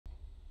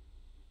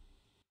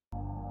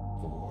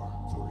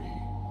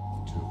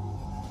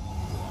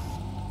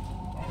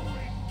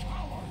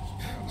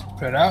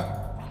Spread out.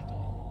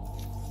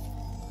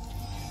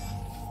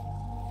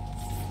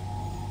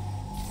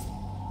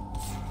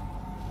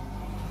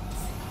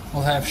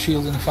 We'll have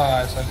shield and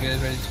fire, so I'll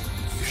get ready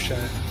to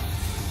shed.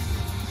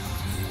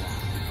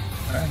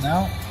 Alright,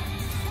 now.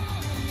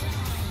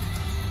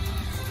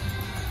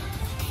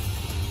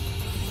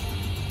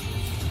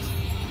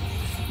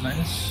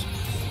 Nice.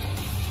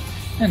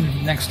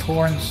 And next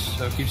horns,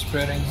 so keep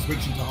spreading.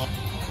 Switching to hot.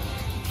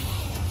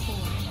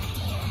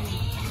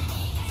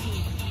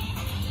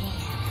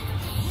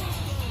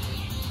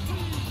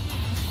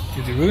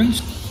 Do the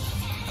runes.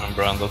 I'm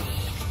branded.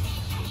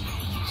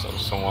 So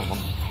someone on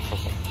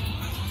purple.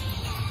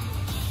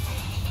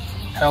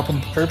 Help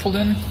on purple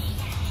then.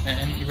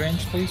 Any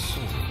range, please.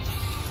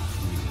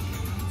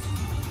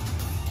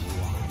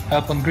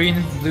 Help on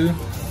green, blue.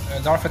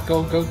 Darfet,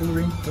 go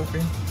green, go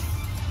green.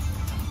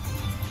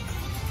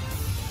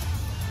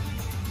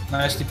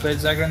 Nicely played,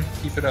 Zagran.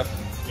 Keep it up.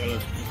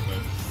 Yellow's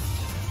good.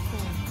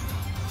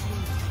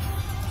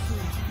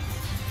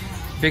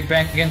 Big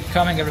bang again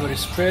coming. Everybody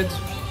spread.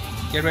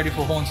 Get ready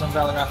for Horns on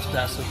Valor after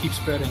that. So keep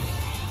spreading.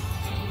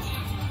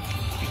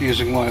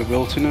 Using my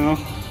ability now.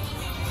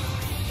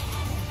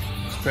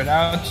 Spread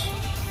out.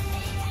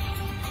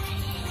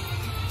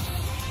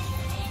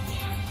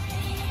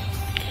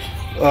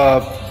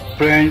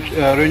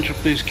 Ranger,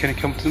 please, can you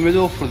come to the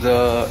middle for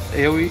the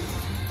AoE?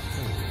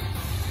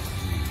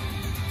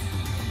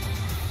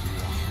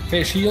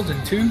 Okay, shield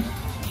in 2.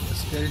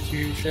 Let's ready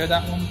to share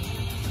that one.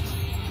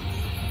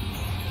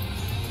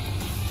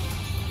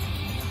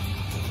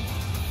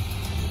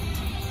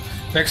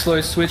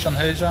 Vexloid switch on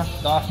Heja.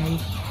 Dark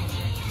move.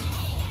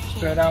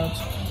 Spread out.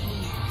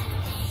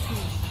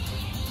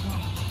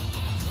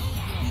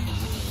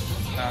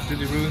 Now do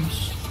the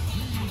runes.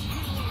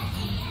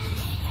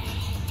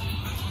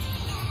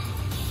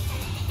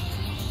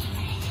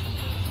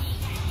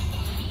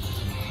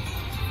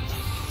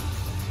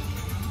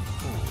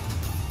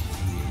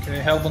 Okay,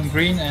 help on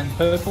green and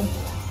purple.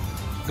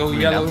 Go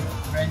green yellow,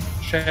 rain,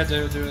 share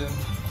the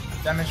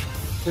damage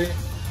quickly.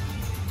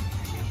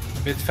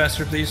 A bit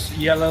faster please.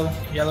 Yellow,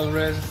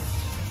 red.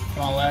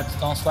 Come on lads,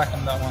 don't slack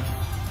on that one.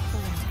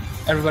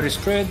 Everybody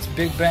spread,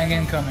 big bang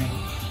incoming.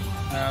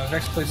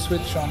 Vex play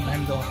switch on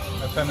him though,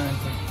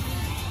 permanently.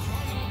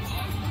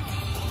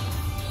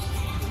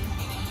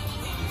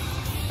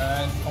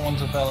 And on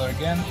to Valor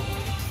again.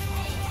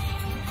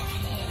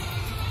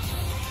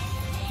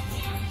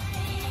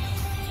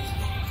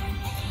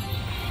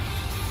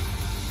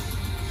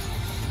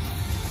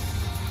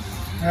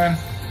 And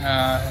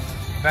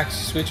Vex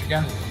switch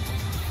again.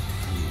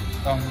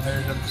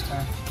 There's it this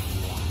time.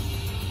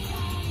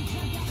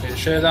 Okay,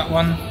 share that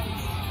one.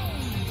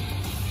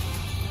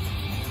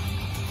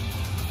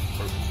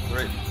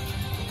 Great.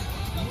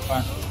 That's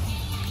fine.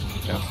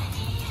 Yeah.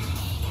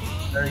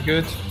 Very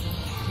good.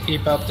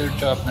 Keep up their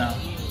job now.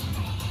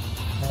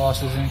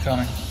 Boss is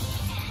incoming.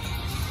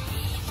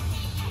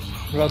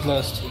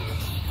 Bloodlust.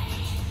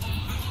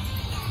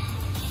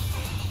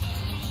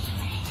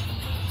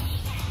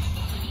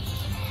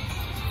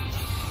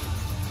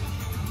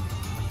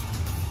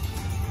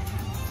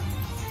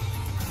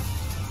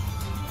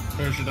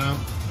 Pressure down.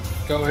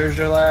 Go, here's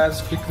your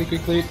lads.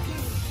 Quickly.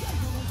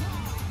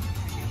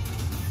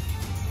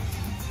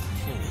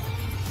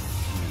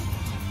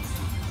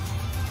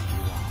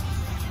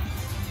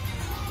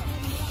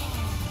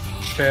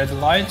 Share the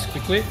light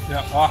quickly.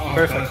 Yeah,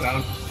 perfect.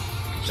 Down.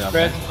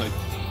 Spread.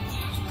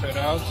 Spread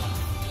out.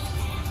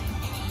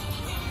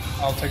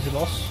 I'll take the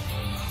loss.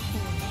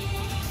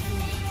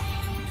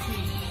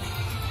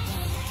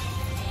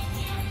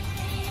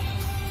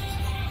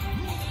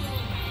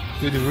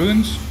 Do the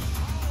runes.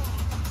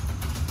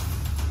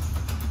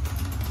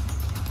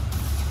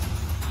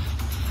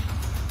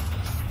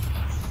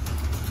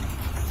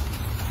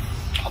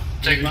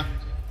 Take Sigma.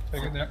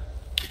 Take it there.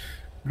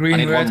 Green, I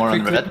need red, one more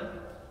on quickly. red.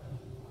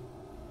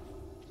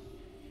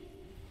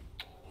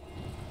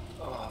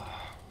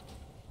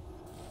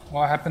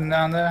 What happened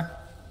down there?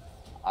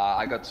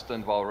 I got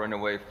stunned while running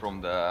away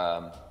from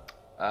the.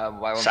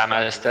 Sam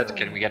is dead,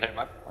 can we get him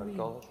up? How do you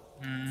call it?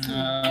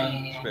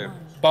 Spear.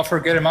 Buffer,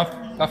 get him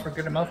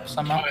up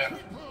somehow.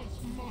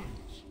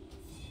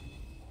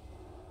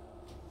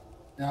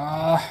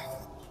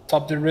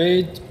 Top the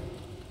raid.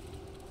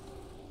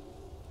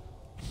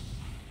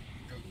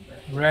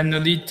 Ren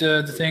lead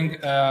the thing.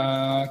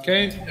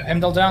 Okay,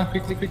 Heimdall down,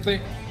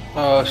 quickly.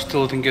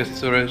 Still didn't get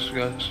the res,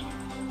 guys.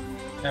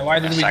 Why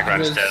did we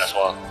Sagram's res? dead as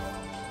well.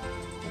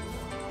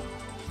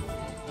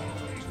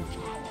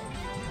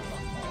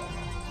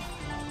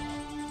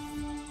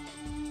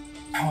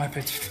 Oh, I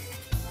bet.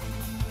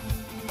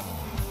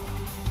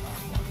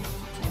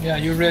 Yeah,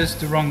 you res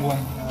the wrong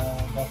one,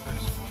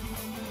 buffers.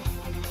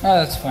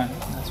 That's fine.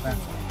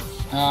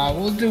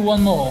 We'll do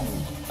one more.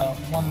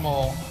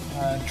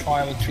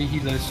 Try with 3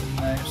 healers,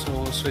 and so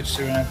we'll switch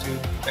Serena to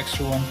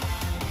extra one.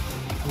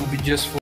 It will be just for